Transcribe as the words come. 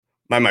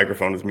My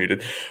microphone was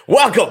muted.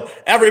 Welcome,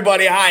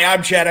 everybody. Hi,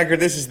 I'm Chad Ecker.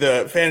 This is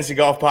the Fantasy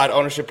Golf Pod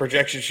Ownership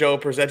Projection Show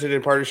presented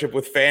in partnership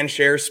with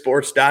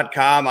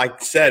FanshareSports.com. I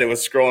said it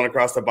was scrolling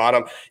across the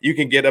bottom. You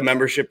can get a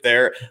membership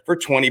there for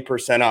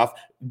 20% off.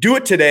 Do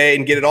it today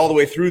and get it all the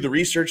way through the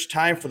research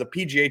time for the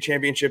PGA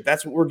Championship.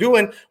 That's what we're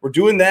doing. We're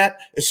doing that.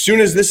 As soon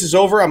as this is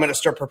over, I'm going to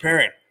start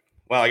preparing.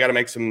 Well, I got to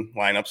make some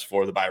lineups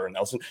for the Byron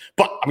Nelson,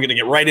 but I'm going to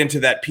get right into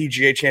that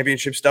PGA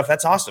Championship stuff.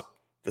 That's awesome.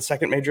 The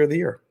second major of the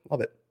year.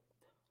 Love it.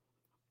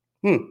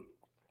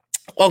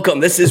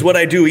 Welcome. This is what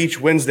I do each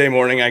Wednesday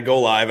morning. I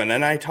go live and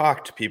then I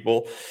talk to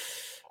people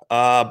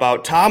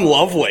about Tom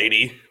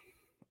Lovelady.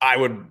 I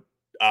would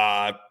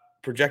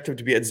project him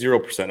to be at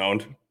 0%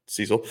 owned.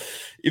 Cecil.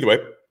 Either way,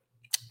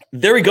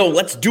 there we go.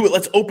 Let's do it.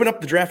 Let's open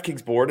up the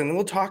DraftKings board and then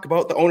we'll talk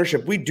about the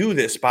ownership. We do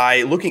this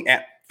by looking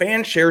at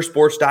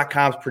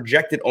FanshareSports.com's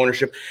projected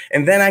ownership.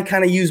 And then I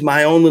kind of use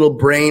my own little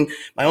brain,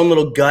 my own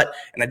little gut,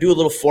 and I do a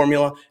little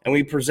formula and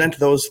we present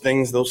those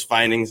things, those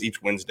findings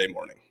each Wednesday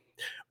morning.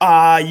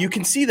 You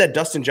can see that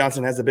Dustin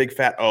Johnson has a big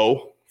fat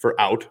O for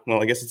out.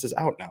 Well, I guess it says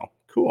out now.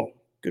 Cool.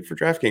 Good for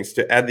DraftKings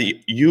to add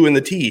the U and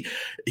the T.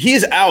 He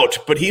is out,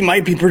 but he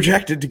might be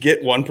projected to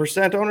get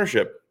 1%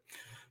 ownership.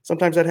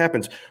 Sometimes that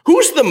happens.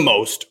 Who's the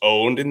most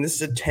owned? And this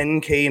is a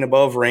 10K and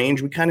above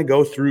range. We kind of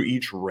go through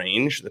each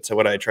range. That's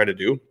what I try to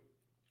do.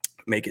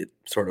 Make it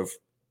sort of,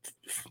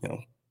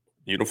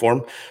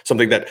 uniform.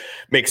 Something that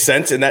makes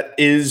sense. And that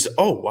is,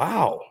 oh,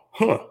 wow.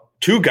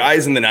 Two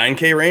guys in the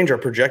 9K range are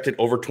projected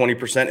over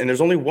 20%, and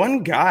there's only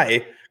one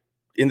guy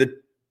in the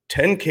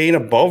 10K and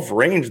above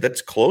range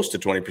that's close to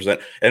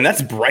 20%, and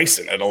that's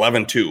Bryson at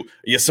 11.2. Are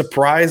you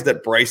surprised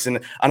that Bryson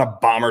on a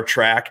bomber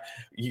track,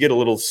 you get a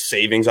little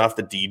savings off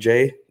the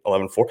DJ,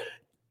 11.4?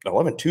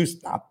 11.2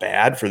 is not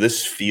bad for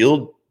this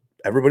field.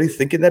 Everybody's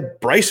thinking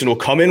that Bryson will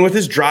come in with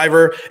his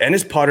driver and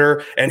his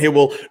putter, and he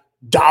will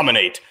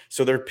dominate.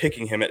 So they're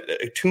picking him at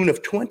a tune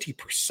of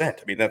 20%. I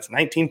mean, that's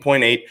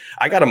 19.8.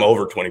 I got him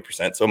over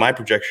 20%. So my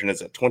projection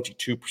is at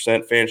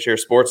 22%. Fanshare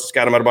Sports has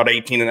got him at about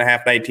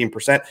 18.5,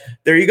 19%.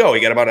 There you go.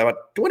 You got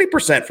about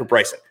 20% for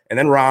Bryson. And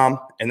then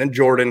Rahm and then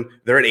Jordan,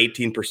 they're at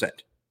 18%.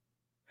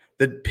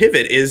 The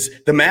pivot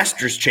is the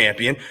Masters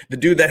champion, the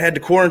dude that had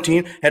to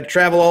quarantine, had to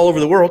travel all over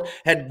the world,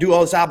 had to do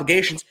all his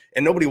obligations,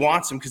 and nobody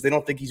wants him because they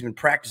don't think he's been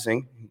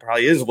practicing. He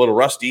probably is a little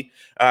rusty.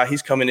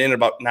 He's coming in at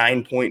about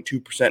 9.2%.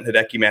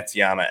 Hideki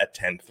Matsuyama at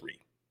 10.3.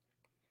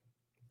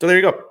 So there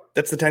you go.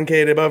 That's the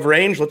 10K and above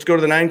range. Let's go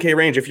to the 9K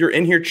range. If you're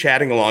in here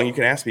chatting along, you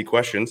can ask me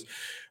questions.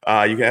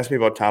 You can ask me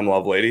about Tom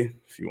Lovelady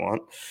if you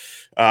want.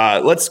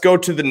 Let's go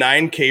to the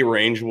 9K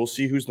range. We'll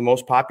see who's the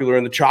most popular,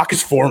 and the chalk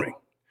is forming.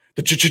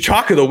 The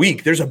chalk of the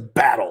week, there's a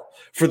battle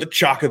for the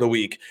chalk of the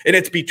week, and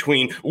it's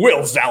between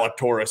Will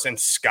Zalatoris and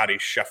Scotty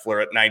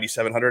Scheffler at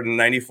 $9,700 and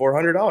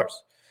 $9,400.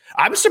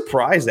 I'm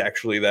surprised,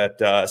 actually, that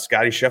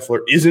Scotty Scheffler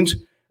isn't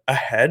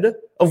ahead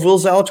of Will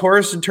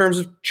Zalatoris in terms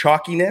of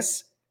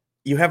chalkiness.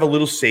 You have a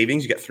little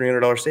savings. You got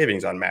 $300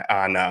 savings on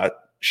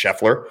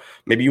Scheffler.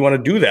 Maybe you want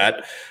to do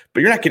that,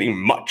 but you're not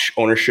getting much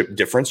ownership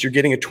difference. You're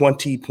getting a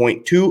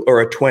 20.2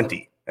 or a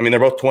 20. I mean, they're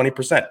both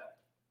 20%.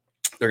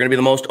 They're going to be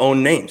the most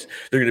owned names.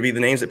 They're going to be the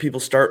names that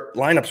people start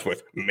lineups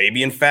with.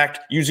 Maybe, in fact,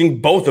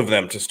 using both of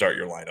them to start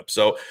your lineup.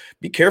 So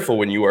be careful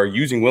when you are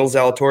using Will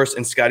Zalatoris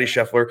and Scotty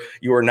Scheffler.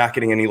 You are not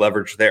getting any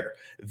leverage there.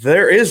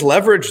 There is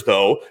leverage,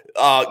 though.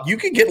 You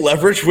can get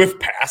leverage with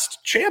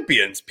past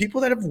champions,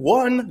 people that have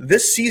won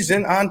this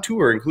season on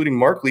tour, including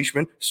Mark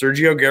Leishman,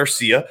 Sergio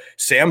Garcia,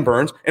 Sam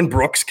Burns, and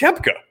Brooks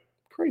Koepka.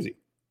 Crazy.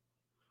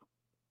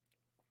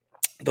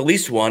 The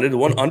least wanted, the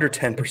one under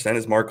 10%,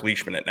 is Mark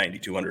Leishman at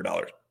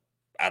 $9,200.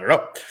 I don't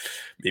know.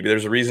 Maybe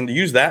there's a reason to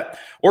use that.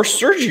 Or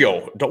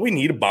Sergio. Don't we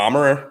need a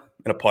bomber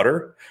and a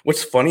putter?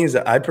 What's funny is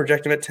that I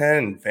project him at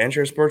 10.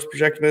 Fanshare Sports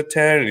project him at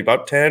 10. And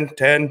about 10,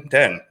 10,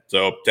 10.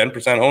 So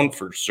 10% owned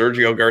for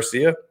Sergio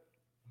Garcia.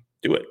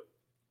 Do it.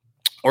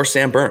 Or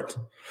Sam Burns.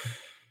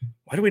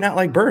 Why do we not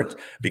like Burns?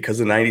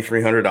 Because of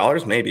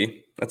 $9,300? Maybe.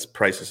 That's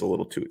price is a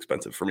little too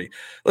expensive for me.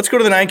 Let's go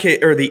to the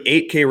 9K or the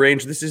 8K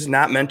range. This is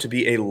not meant to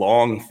be a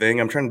long thing.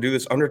 I'm trying to do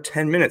this under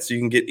 10 minutes so you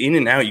can get in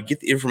and out. You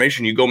get the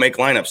information. You go make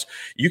lineups.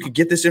 You can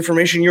get this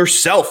information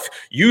yourself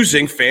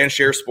using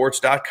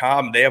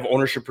FanshareSports.com. They have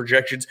ownership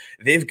projections.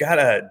 They've got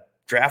a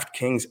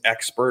DraftKings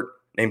expert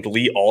named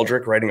Lee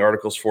Aldrich writing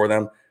articles for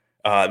them.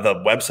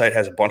 The website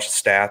has a bunch of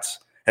stats,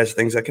 has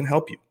things that can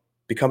help you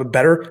become a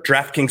better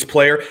DraftKings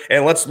player.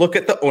 And let's look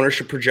at the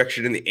ownership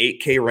projection in the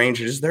 8K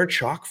range. Is there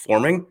chalk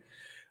forming?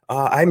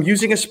 I'm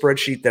using a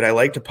spreadsheet that I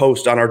like to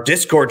post on our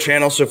Discord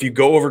channel. So if you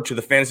go over to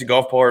the Fantasy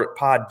Golf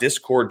Pod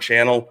Discord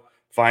channel,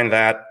 find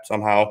that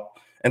somehow.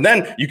 And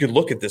then you could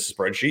look at this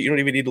spreadsheet. You don't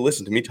even need to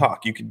listen to me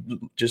talk. You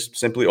could just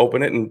simply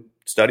open it and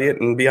study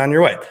it and be on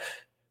your way.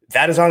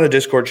 That is on the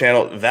Discord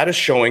channel. That is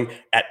showing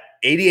at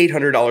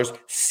 $8,800.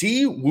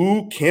 Si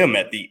Woo Kim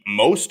at the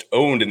most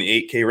owned in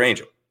the 8K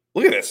range.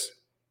 Look at this.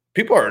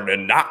 People are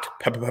not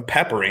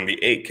peppering the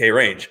 8K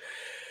range.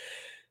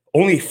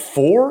 Only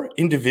 4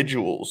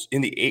 individuals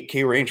in the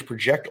 8K range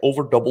project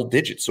over double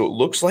digits. So it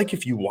looks like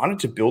if you wanted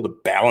to build a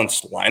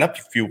balanced lineup,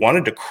 if you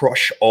wanted to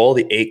crush all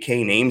the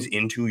 8K names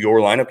into your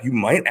lineup, you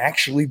might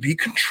actually be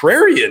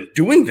contrarian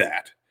doing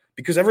that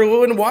because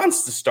everyone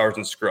wants the stars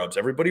and scrubs.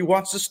 Everybody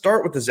wants to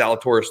start with the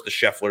Zalatoris, the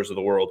Schefflers of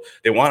the world.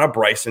 They want a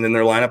Bryson in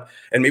their lineup,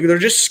 and maybe they're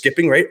just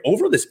skipping right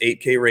over this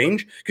 8K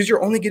range because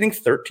you're only getting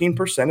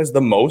 13% as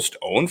the most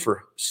owned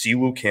for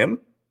Siwoo Kim,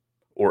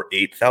 or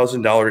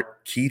 $8,000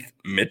 Keith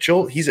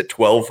Mitchell. He's at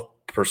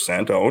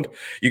 12% owned.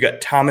 You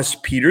got Thomas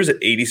Peters at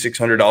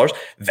 $8,600.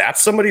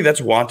 That's somebody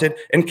that's wanted.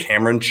 And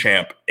Cameron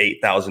Champ,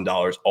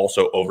 $8,000,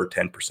 also over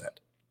 10%.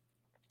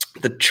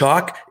 The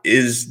chalk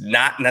is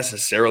not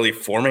necessarily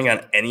forming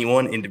on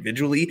anyone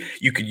individually.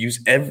 You could use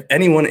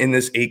anyone in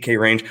this 8K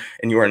range,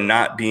 and you are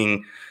not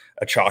being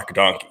a chalk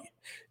donkey.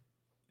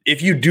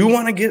 If you do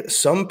want to get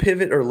some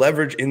pivot or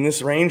leverage in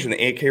this range, in the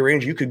 8K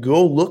range, you could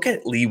go look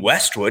at Lee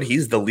Westwood.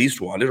 He's the least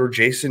wanted, or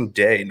Jason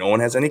Day. No one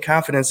has any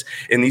confidence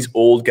in these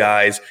old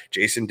guys.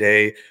 Jason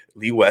Day,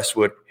 Lee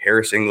Westwood,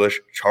 Harris English,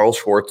 Charles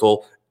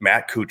Schwartzel,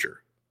 Matt Kuchar.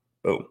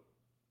 Boom.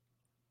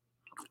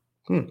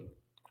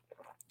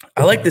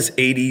 I like this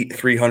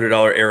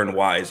 $8,300 Aaron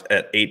Wise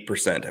at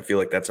 8%. I feel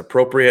like that's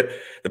appropriate.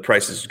 The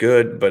price is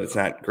good, but it's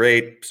not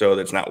great, so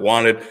that's not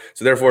wanted.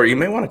 So therefore, you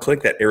may want to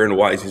click that Aaron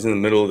Wise. He's in the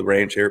middle of the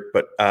range here.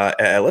 But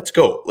let's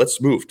go. Let's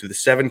move to the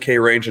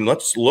 7K range, and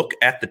let's look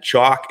at the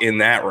chalk in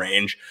that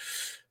range.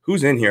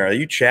 Who's in here? Are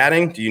you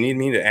chatting? Do you need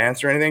me to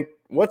answer anything?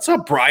 What's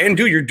up, Brian?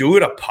 Dude, you're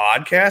doing a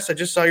podcast? I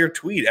just saw your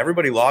tweet.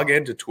 Everybody log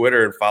into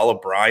Twitter and follow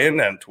Brian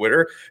on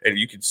Twitter, and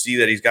you can see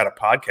that he's got a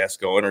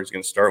podcast going, or he's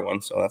going to start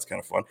one, so that's kind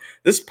of fun.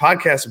 This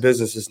podcast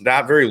business is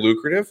not very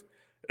lucrative,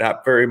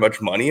 not very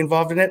much money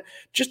involved in it,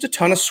 just a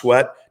ton of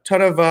sweat,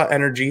 ton of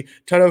energy,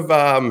 ton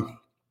of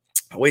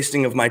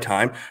wasting of my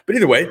time. But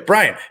either way,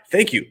 Brian,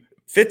 thank you.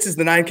 Fitz is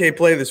the 9K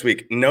play this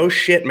week. No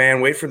shit,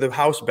 man. Wait for the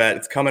house bet.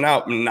 It's coming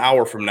out an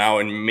hour from now,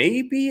 and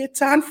maybe it's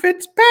on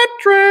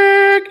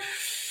Fitzpatrick.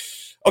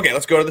 Okay,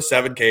 let's go to the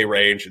 7K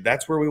range.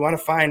 That's where we want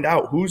to find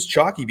out who's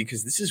chalky,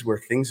 because this is where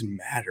things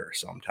matter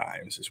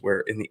sometimes, is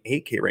where in the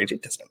 8K range,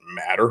 it doesn't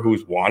matter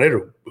who's wanted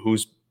or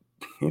who's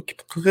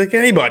like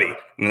anybody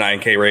in the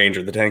 9K range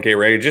or the 10K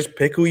range. Just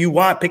pick who you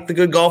want, pick the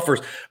good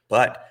golfers.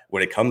 But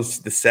when it comes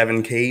to the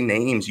 7K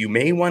names, you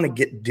may want to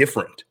get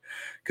different,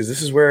 because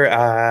this is where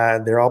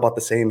they're all about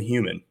the same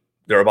human.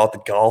 They're about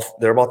the golf.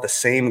 They're about the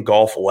same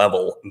golf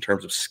level in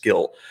terms of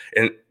skill.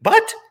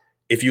 But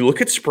if you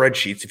look at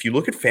spreadsheets, if you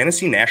look at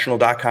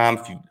fantasynational.com,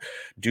 if you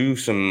do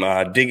some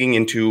digging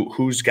into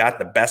who's got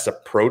the best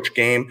approach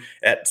game,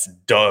 that's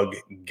Doug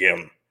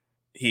Ghim.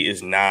 He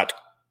is not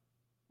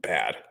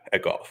bad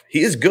at golf.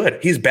 He is good.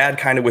 He's bad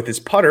kind of with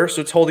his putter,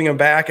 so it's holding him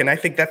back. And I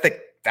think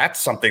that's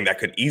something that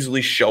could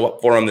easily show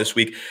up for him this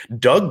week.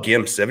 Doug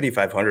Ghim,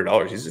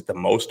 $7,500. He's at the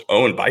most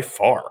owned by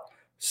far,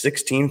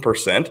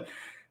 16%.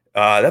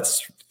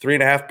 That's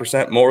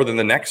 3.5% more than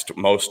the next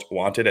most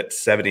wanted at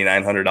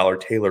 $7,900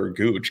 Taylor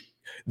Gooch.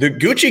 The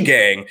Gucci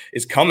gang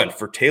is coming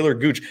for Taylor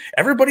Gooch.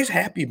 Everybody's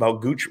happy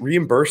about Gooch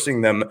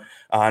reimbursing them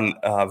on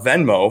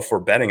Venmo for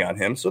betting on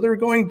him. So they're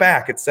going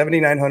back at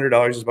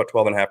 $7,900, is about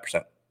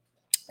 12.5%.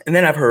 And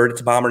then I've heard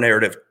it's a bomber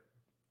narrative,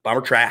 bomber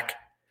track.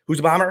 Who's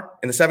a bomber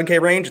in the 7K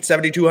range at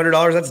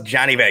 $7,200? That's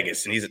Johnny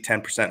Vegas, and he's at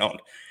 10%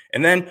 owned.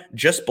 And then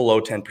just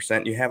below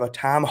 10%, you have a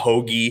Tom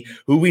Hoagie,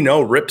 who we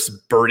know rips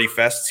birdie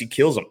fests. He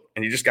kills them.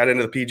 And he just got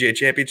into the PGA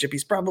Championship.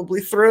 He's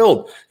probably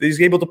thrilled that he's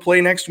able to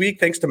play next week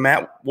thanks to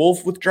Matt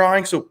Wolff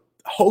withdrawing. So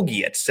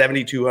Hoagie at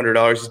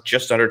 $7,200 is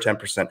just under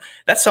 10%.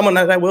 That's someone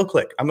that I will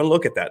click. I'm going to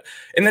look at that.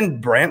 And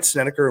then Brandt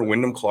Snedeker and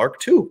Wyndham Clark,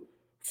 too.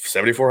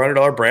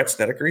 $7,400 Brandt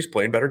Snedeker. He's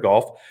playing better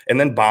golf. And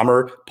then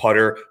bomber,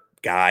 putter,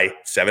 guy,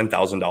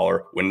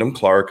 $7,000 Wyndham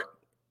Clark.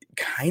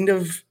 Kind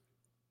of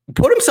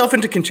put himself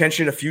into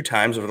contention a few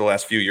times over the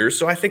last few years.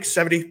 So I think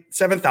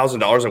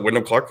 $77,000 at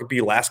Wyndham Clark could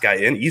be last guy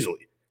in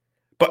easily.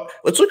 But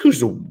let's look who's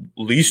the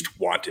least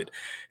wanted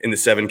in the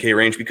 7K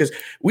range, because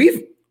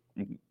we've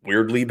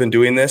weirdly been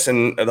doing this,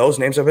 and those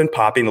names have been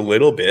popping a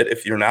little bit.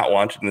 If you're not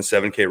wanted in the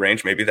 7K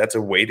range, maybe that's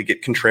a way to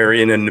get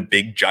contrarian in a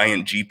big,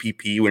 giant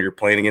GPP when you're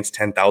playing against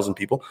 10,000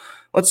 people.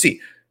 Let's see.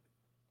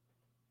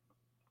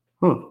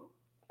 $7,000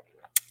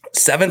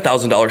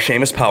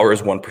 Seamus Power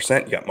is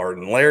 1%. You got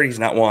Martin Laird. He's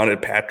not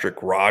wanted.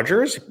 Patrick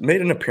Rogers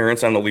made an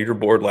appearance on the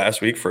leaderboard last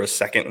week for a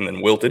second and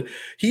then wilted.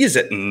 He is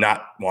at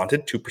not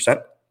wanted,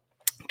 2%.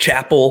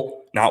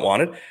 Chappell, not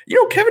wanted.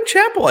 Kevin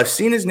Chappell, I've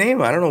seen his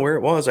name. I don't know where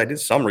it was. I did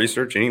some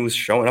research, and he was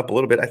showing up a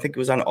little bit. I think it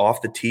was on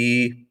Off the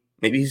Tee.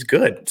 Maybe he's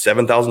good.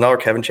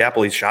 $7,000 Kevin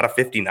Chappell. He's shot a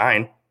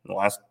 59 in the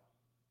last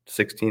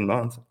 16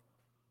 months.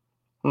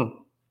 There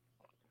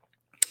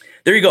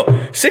you go.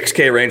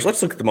 6K range.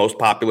 Let's look at the most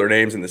popular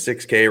names in the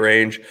 6K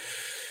range.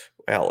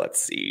 Well,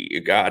 let's see.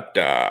 You got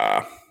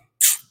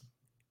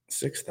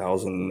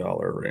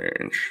 $6,000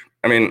 range.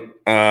 I mean,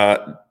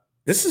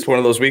 this is one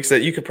of those weeks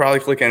that you could probably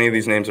flick any of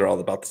these names. Are all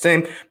about the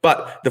same.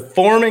 But the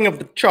forming of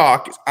the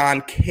chalk is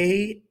on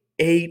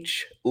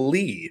K.H.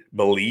 Lee.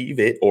 Believe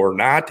it or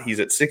not, he's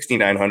at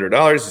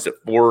 $6,900. He's at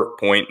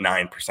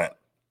 4.9%.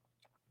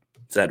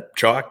 Is that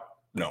chalk?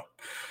 No.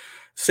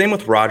 Same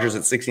with Rogers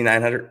at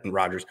 6,900 and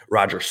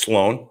Roger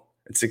Sloan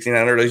at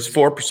 6,900. He's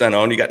 4%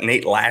 owned. You got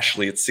Nate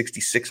Lashley at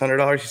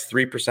 $6,600. He's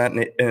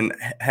 3%. And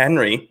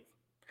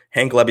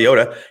Hank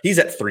Lebioda, he's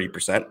at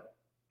 3%.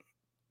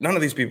 None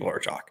of these people are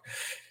chalk.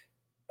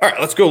 All right,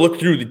 let's go look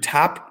through the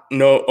top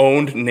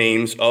owned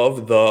names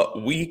of the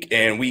week,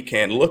 and we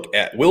can look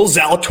at Will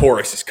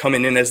Zalatoris is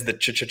coming in as the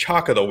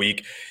chalk of the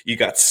week. You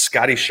got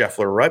Scotty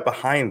Scheffler right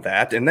behind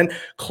that, and then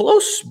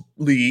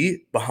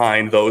closely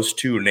behind those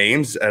two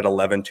names at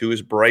 11-2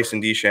 is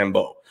Bryson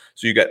DeChambeau.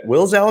 So you got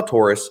Will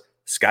Zalatoris,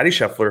 Scotty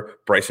Scheffler,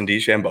 Bryson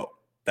DeChambeau.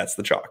 That's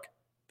the chalk.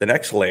 The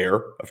next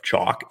layer of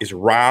chalk is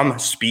Rahm,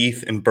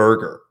 Spieth, and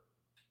Berger.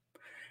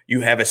 You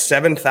have a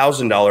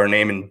 $7,000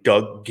 name in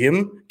Doug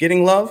Ghim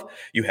getting love.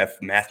 You have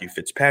Matthew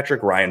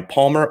Fitzpatrick, Ryan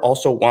Palmer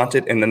also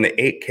wanted. And then the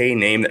 8K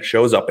name that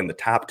shows up in the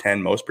top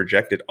 10 most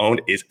projected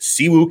owned is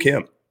Siwoo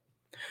Kim.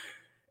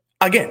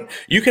 Again,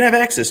 you can have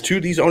access to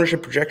these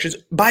ownership projections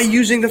by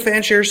using the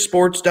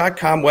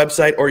fansharesports.com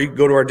website, or you can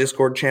go to our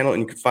Discord channel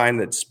and you can find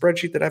that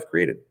spreadsheet that I've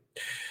created.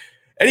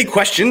 Any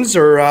questions,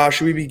 or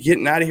should we be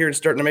getting out of here and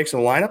starting to make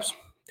some lineups?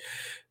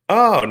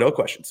 Oh, no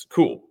questions.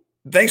 Cool.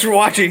 Thanks for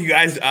watching, you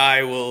guys.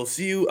 I will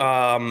see you.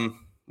 When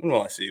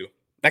will I see you?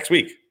 Next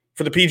week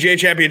for the PGA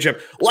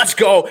Championship. Let's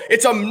go.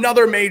 It's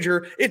another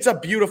major. It's a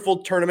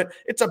beautiful tournament.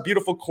 It's a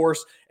beautiful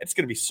course. It's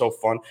going to be so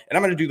fun. And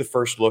I'm going to do the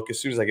first look as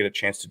soon as I get a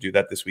chance to do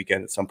that this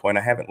weekend at some point.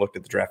 I haven't looked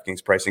at the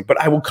DraftKings pricing, but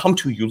I will come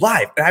to you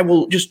live, and I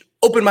will just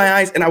open my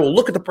eyes and I will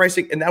look at the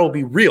pricing, and that will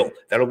be real.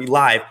 That'll be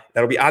live.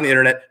 That'll be on the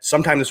internet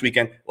sometime this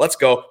weekend. Let's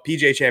go.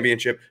 PGA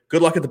Championship.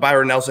 Good luck at the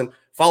Byron Nelson.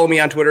 Follow me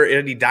on Twitter,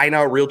 Eddie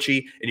Dino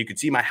Realchi, and you can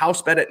see my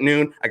house bet at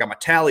noon. I got my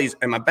tallies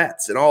and my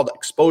bets and all the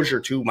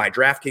exposure to my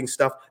DraftKings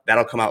stuff.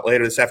 That'll come out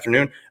later this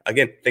afternoon.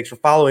 Again, thanks for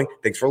following,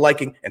 thanks for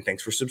liking, and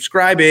thanks for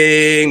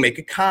subscribing. Make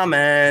a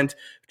comment,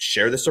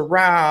 share this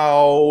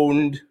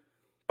around.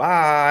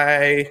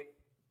 Bye.